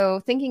So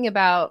thinking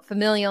about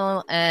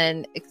familial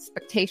and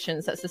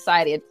expectations that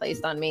society had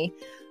placed on me,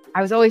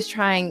 I was always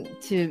trying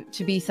to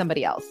be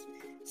somebody else.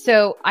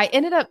 So I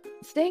ended up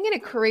staying in a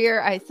career.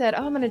 I said,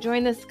 I'm going to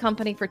join this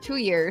company for 2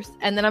 years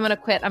and then I'm going to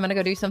quit. I'm going to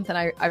go do something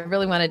I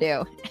really want to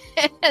do.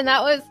 And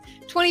that was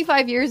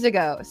 25 years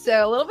ago.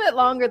 So a little bit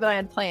longer than I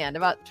had planned,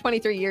 about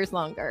 23 years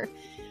longer.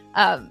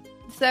 I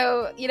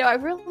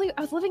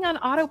was living on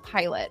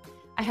autopilot.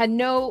 I had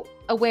no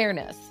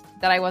awareness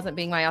that I wasn't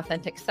being my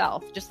authentic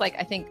self. Just like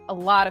I think a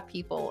lot of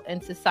people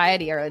in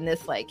society are in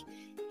this like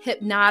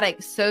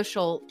hypnotic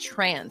social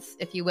trance,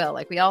 if you will.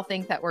 Like we all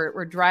think that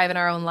we're driving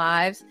our own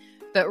lives,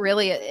 but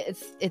really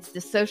it's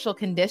the social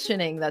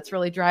conditioning that's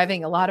really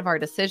driving a lot of our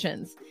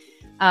decisions.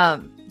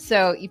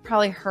 So you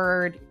probably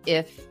heard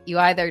if you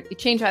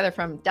change either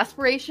from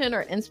desperation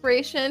or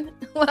inspiration.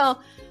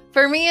 Well,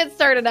 for me, it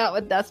started out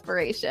with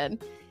desperation.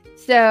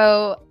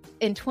 So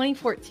in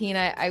 2014,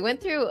 I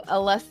went through a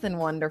less than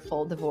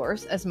wonderful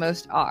divorce, as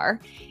most are.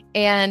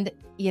 And,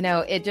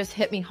 it just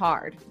hit me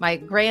hard. My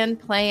grand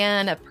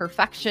plan of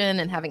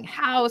perfection and having a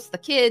house, the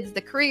kids,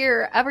 the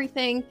career,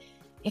 everything,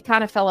 it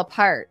kind of fell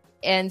apart.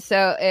 And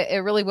so it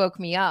really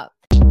woke me up.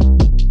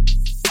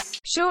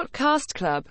 Shortcast Club.